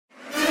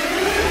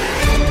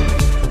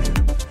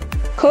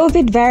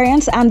COVID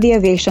variants and the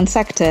aviation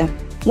sector.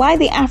 Why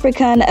the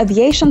African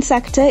aviation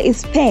sector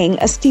is paying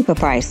a steeper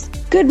price.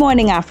 Good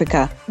morning,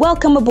 Africa.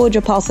 Welcome aboard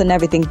your pulse on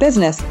everything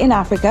business in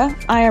Africa.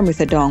 I am Ruth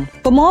Adong.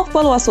 For more,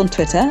 follow us on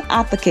Twitter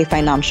 @the K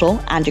Financial,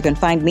 and you can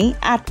find me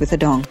 @Ruth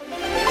Adong.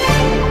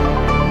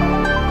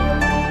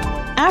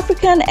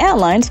 African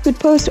airlines could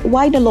post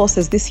wider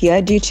losses this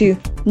year due to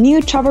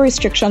new travel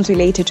restrictions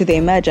related to the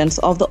emergence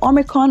of the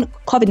Omicron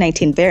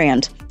COVID-19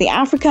 variant. The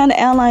African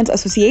Airlines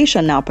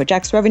Association now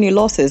projects revenue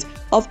losses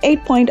of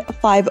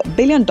 $8.5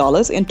 billion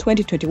in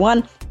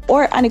 2021,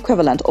 or an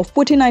equivalent of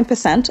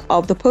 49%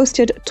 of the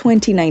posted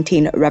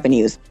 2019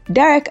 revenues.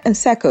 Derek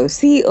Nseko,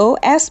 CEO,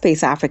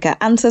 Airspace Africa,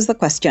 answers the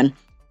question: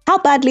 how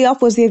badly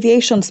off was the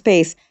aviation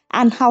space,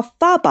 and how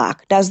far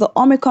back does the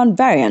Omicron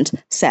variant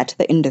set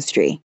the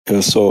industry?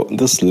 So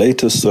this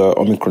latest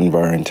Omicron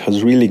variant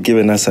has really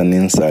given us an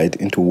insight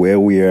into where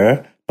we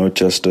are, not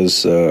just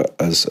as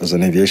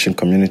an aviation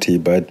community,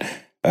 but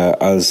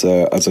as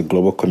a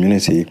global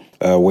community,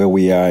 where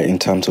we are in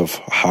terms of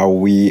how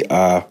we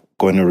are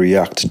going to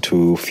react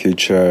to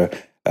future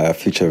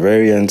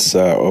variants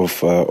of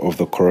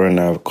the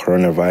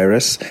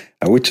coronavirus,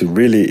 which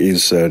really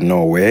is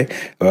nowhere.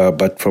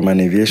 But from an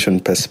aviation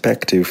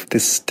perspective,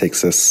 this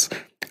takes us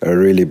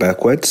really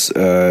backwards.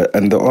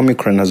 And the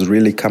Omicron has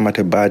really come at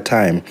a bad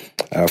time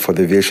for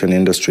the aviation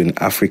industry in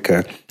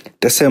Africa.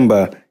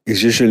 December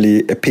is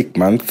usually a peak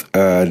month,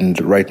 and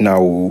right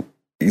now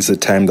is a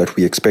time that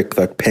we expect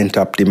that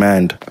pent-up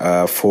demand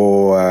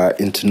for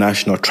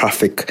international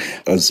traffic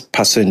as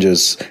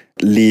passengers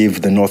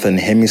leave the northern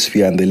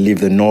hemisphere and they leave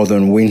the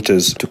northern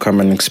winters to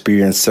come and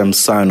experience some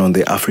sun on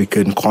the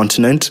African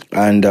continent.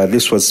 And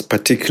this was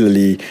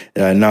particularly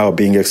now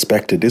being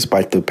expected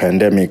despite the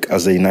pandemic,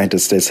 as the United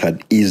States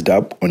had eased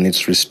up on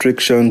its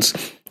restrictions.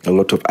 A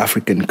lot of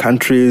African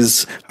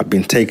countries have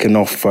been taken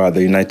off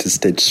the United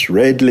States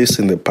red list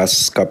in the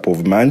past couple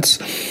of months.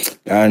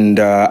 And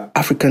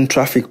African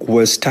traffic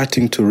was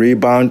starting to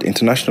rebound.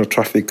 International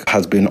traffic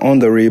has been on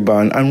the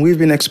rebound, and we've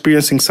been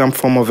experiencing some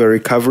form of a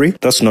recovery.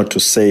 That's not to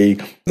say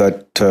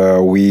that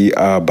we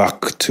are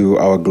back to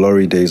our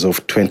glory days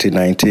of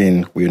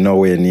 2019. We're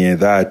nowhere near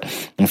that.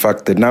 In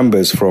fact, the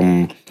numbers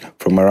from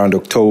around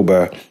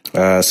October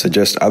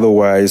suggest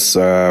otherwise.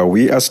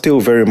 We are still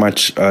very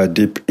much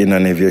deep in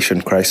an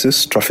aviation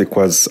crisis. Traffic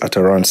was at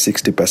around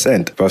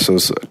 60%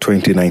 versus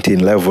 2019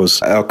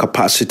 levels. Our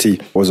capacity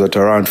was at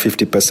around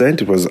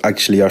 50%. It was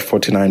actually at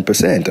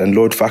 49%. And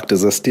load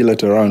factors are still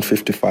at around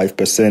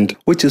 55%,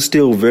 which is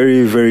still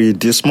very, very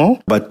dismal.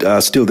 But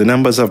still, the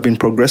numbers have been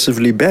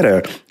progressively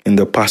better in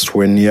the past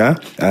 1 year,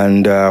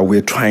 and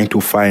we're trying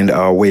to find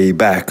our way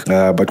back.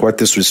 But what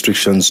these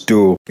restrictions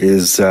do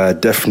is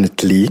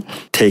definitely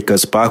take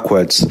us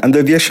backwards. And the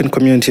aviation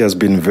community has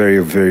been very,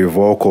 very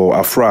vocal.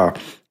 AFRA,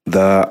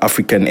 the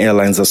African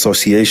Airlines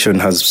Association,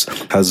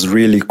 has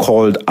really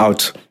called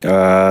out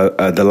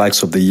the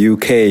likes of the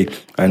UK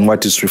and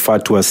what is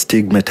referred to as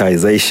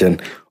stigmatization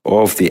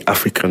of the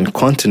African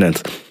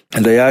continent.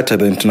 And the IATA,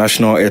 the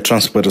International Air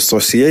Transport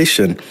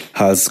Association,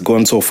 has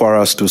gone so far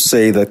as to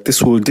say that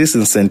this will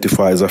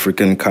disincentivize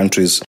African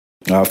countries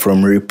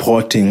from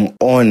reporting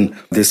on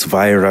this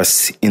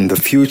virus in the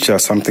future,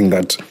 something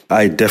that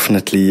I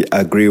definitely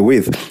agree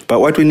with.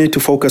 But what we need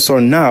to focus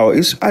on now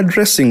is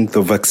addressing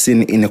the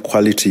vaccine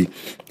inequality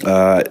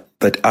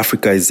that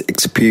Africa is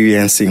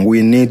experiencing.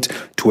 We need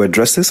to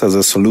address this as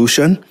a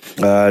solution,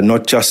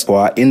 not just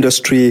for our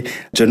industry,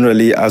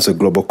 generally as a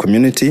global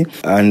community,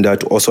 and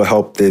to also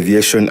help the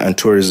aviation and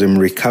tourism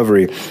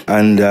recovery,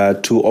 and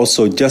to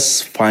also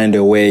just find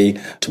a way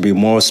to be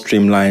more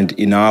streamlined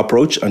in our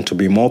approach and to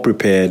be more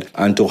prepared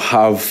and to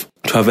have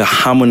a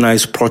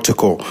harmonized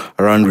protocol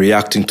around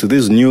reacting to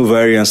these new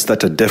variants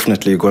that are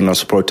definitely going to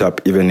sprout up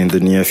even in the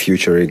near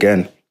future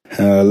again.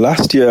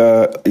 Last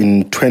year,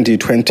 in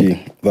 2020,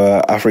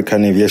 the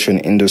African aviation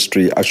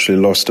industry actually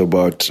lost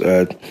about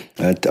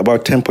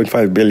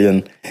 10.5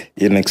 billion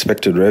in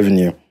expected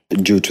revenue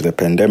due to the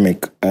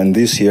pandemic. And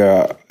this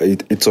year,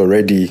 it's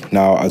already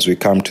now, as we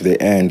come to the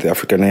end, the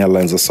African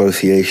Airlines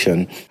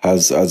Association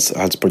has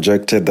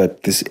projected that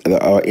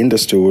our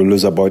industry will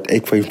lose about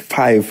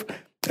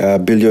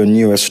 8.5 billion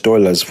US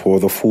dollars for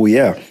the full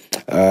year.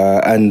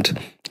 And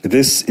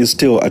this is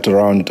still at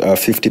around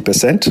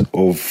 50%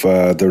 of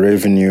the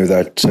revenue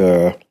that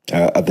the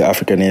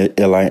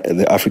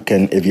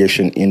African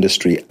aviation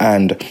industry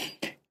earned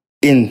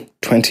in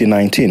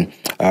 2019,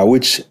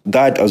 which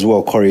that as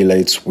well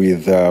correlates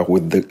with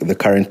the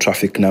current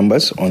traffic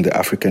numbers on the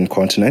African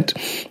continent.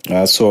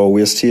 So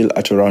we're still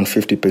at around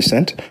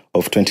 50%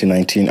 of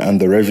 2019, and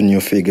the revenue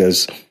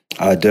figures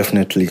are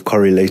definitely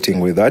correlating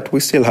with that. We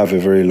still have a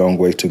very long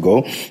way to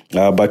go.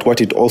 But what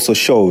it also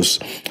shows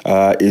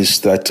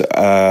is that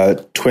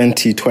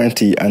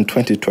 2020 and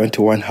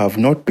 2021 have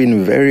not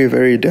been very,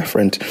 very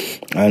different.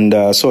 And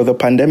so the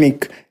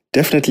pandemic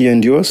definitely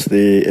endures,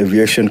 the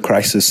aviation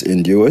crisis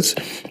endures,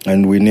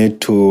 and we need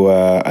to,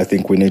 I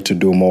think we need to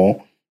do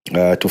more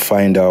to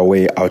find our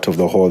way out of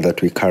the hole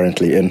that we're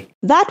currently in.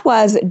 That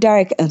was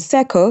Derek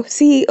Nseko,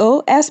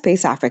 CEO,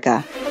 Airspace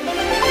Africa.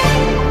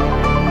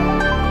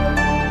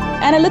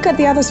 And a look at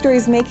the other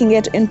stories making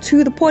it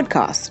into the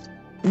podcast.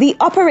 The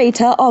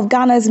operator of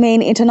Ghana's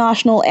main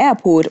international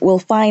airport will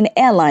fine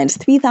airlines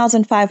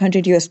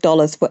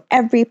 $3,500 for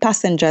every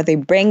passenger they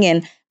bring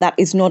in that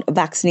is not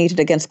vaccinated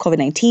against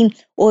COVID-19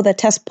 or that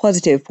tests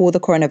positive for the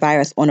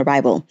coronavirus on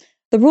arrival.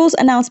 The rules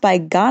announced by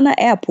Ghana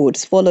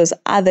Airports follows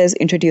others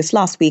introduced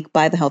last week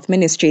by the Health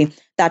Ministry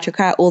that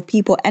require all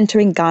people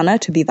entering Ghana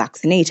to be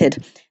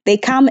vaccinated. They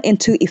come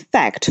into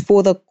effect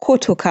for the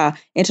Kotoka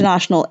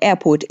International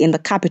Airport in the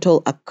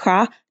capital,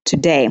 Accra,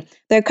 today.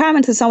 The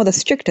requirements are some of the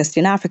strictest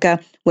in Africa,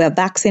 where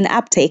vaccine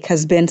uptake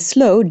has been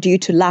slow due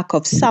to lack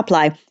of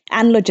supply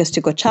and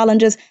logistical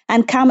challenges,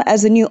 and come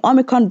as the new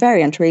Omicron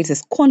variant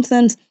raises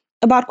concerns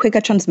about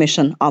quicker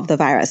transmission of the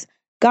virus.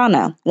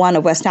 Ghana, one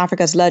of West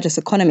Africa's largest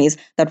economies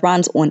that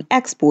runs on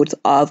exports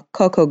of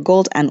cocoa,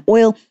 gold, and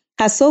oil,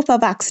 has so far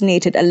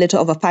vaccinated a little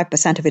over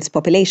 5% of its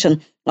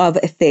population of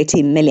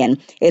 30 million.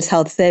 Its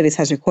health service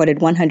has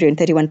recorded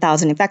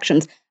 131,000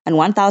 infections and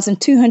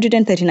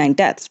 1,239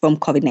 deaths from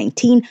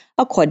COVID-19,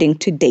 according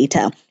to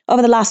data.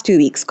 Over the last 2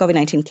 weeks,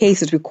 COVID-19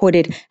 cases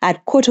recorded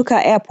at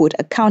Kotoka Airport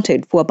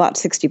accounted for about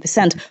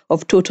 60%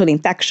 of total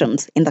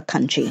infections in the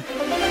country.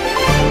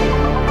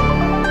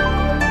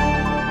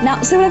 Now,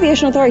 civil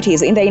aviation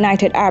authorities in the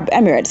United Arab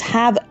Emirates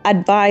have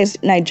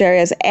advised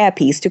Nigeria's Air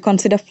Peace to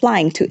consider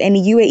flying to any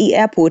UAE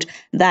airport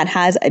that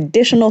has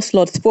additional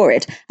slots for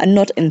it and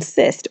not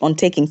insist on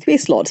taking 3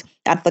 slots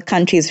at the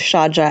country's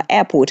Sharjah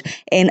airport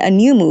in a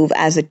new move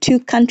as the two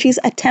countries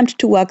attempt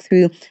to work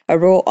through a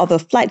row of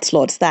flight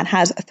slots that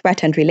has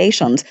threatened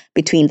relations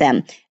between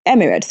them.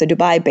 Emirates, the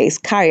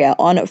Dubai-based carrier,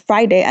 on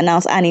Friday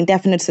announced an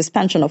indefinite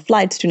suspension of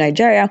flights to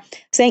Nigeria,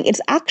 saying its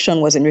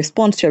action was in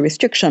response to a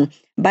restriction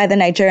by the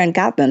Nigerian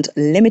government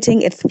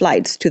limiting its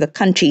flights to the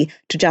country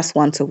to just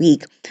once a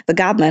week. The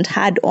government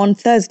had on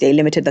Thursday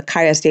limited the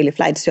carrier's daily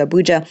flights to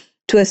Abuja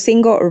to a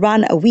single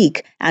run a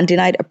week and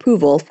denied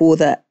approval for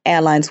the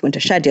airline's winter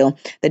schedule.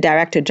 The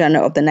Director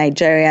General of the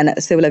Nigerian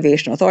Civil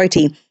Aviation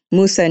Authority,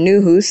 Musa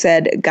Nuhu,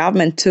 said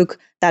government took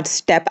that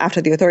step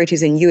after the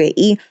authorities in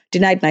UAE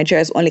denied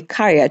Nigeria's only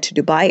carrier to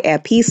Dubai, Air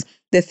Peace,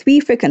 the 3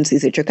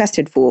 frequencies it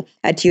requested for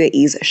at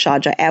UAE's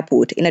Sharjah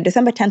airport. In a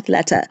December 10th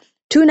letter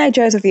to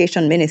Nigeria's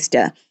aviation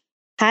minister,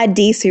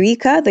 Hadi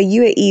Sirika, the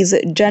UAE's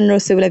General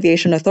Civil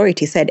Aviation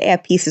Authority, said Air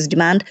Peace's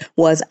demand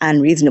was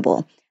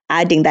unreasonable,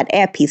 adding that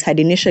Air Peace had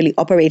initially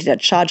operated at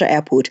Sharjah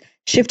Airport,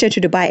 shifted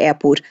to Dubai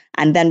Airport,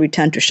 and then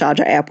returned to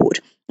Sharjah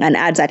Airport, and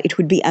adds that it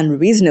would be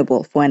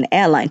unreasonable for an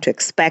airline to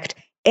expect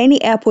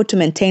any airport to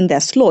maintain their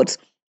slots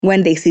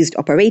when they ceased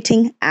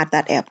operating at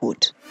that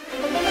airport.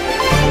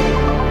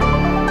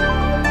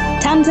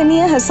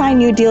 Tanzania has signed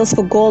new deals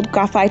for gold,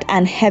 graphite,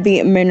 and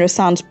heavy mineral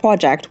sands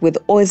project with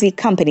Aussie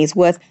companies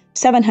worth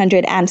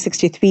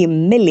 $763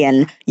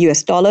 million,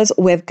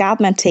 with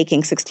government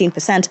taking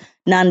 16%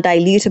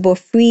 non-dilutable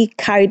free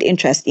carried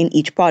interest in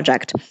each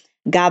project.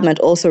 Government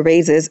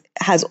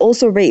has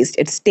also raised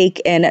its stake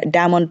in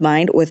Diamond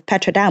Mine with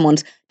Petra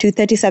Diamonds to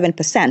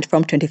 37%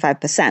 from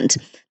 25%.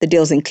 The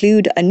deals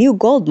include a new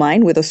gold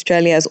mine with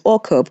Australia's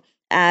OreCorp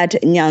at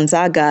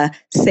Nyanzaga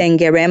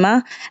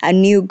Sengerema, a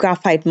new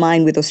graphite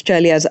mine with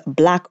Australia's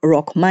Black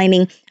Rock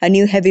Mining, a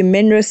new heavy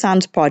mineral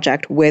sands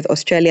project with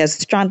Australia's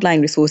Strandline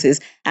Resources,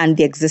 and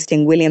the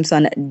existing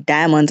Williamson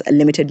Diamonds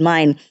Limited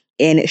mine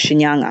in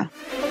Shinyanga.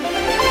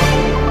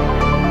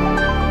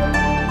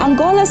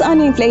 Angola's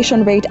annual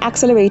inflation rate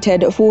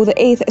accelerated for the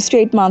 8th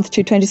straight month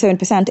to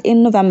 27%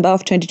 in November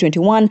of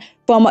 2021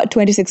 from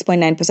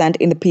 26.9%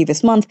 in the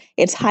previous month,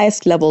 its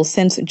highest level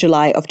since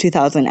July of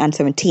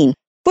 2017.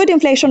 Food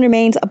inflation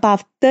remains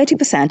above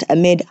 30%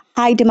 amid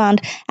high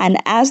demand and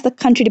as the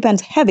country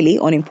depends heavily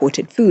on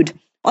imported food.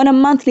 On a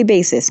monthly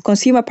basis,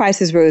 consumer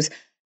prices rose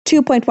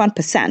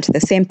 2.1%, the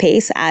same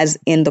pace as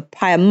in the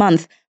prior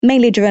month,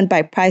 mainly driven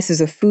by prices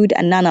of food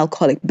and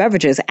non-alcoholic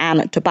beverages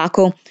and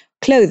tobacco,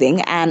 clothing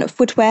and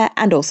footwear,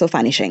 and also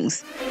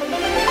furnishings.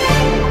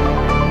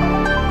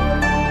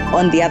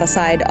 On the other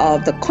side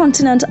of the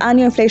continent,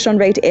 annual inflation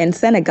rate in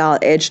Senegal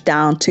edged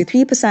down to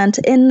 3%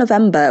 in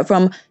November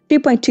from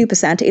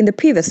 3.2% in the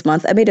previous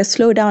month amid a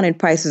slowdown in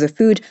prices of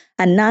food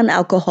and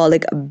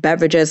non-alcoholic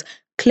beverages,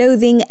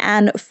 clothing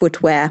and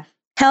footwear,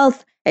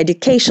 health,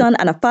 education,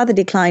 and a further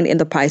decline in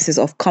the prices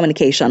of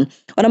communication.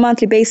 On a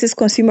monthly basis,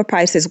 consumer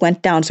prices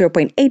went down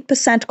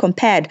 0.8%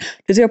 compared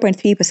to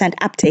 0.3%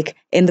 uptick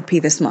in the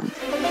previous month.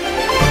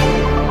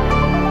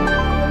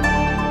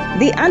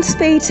 The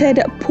anticipated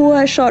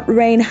poor short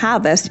rain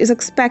harvest is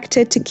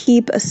expected to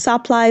keep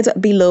supplies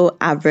below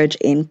average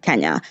in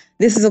Kenya.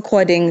 This is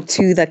according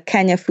to the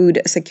Kenya Food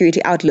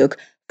Security Outlook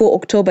for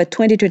October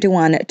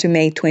 2021 to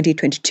May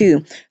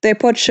 2022. The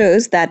report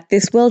shows that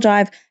this will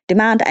drive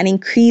demand and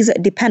increase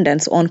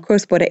dependence on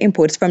cross-border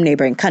imports from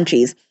neighboring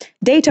countries.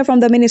 Data from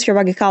the Ministry of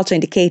Agriculture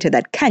indicated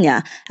that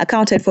Kenya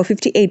accounted for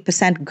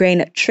 58%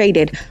 grain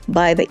traded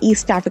by the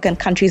East African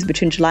countries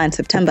between July and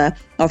September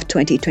of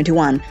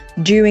 2021.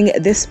 During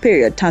this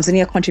period,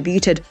 Tanzania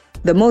contributed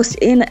the most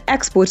in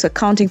exports,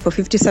 accounting for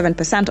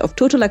 57% of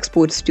total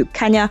exports to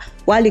Kenya,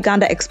 while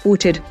Uganda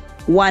exported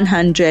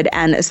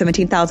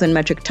 117,000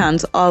 metric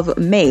tons of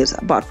maize,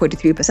 about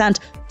 43%,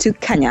 to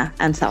Kenya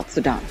and South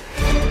Sudan.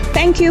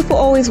 Thank you for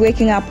always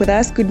waking up with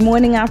us. Good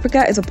Morning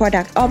Africa is a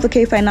product of the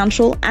K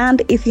Financial.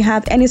 And if you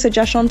have any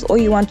suggestions or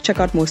you want to check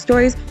out more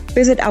stories,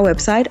 visit our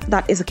website.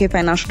 That is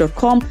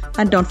thekfinancial.com.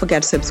 And don't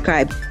forget to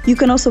subscribe. You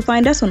can also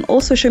find us on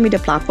all social media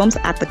platforms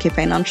at the K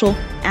Financial.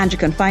 And you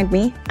can find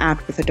me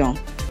at With a Dawn.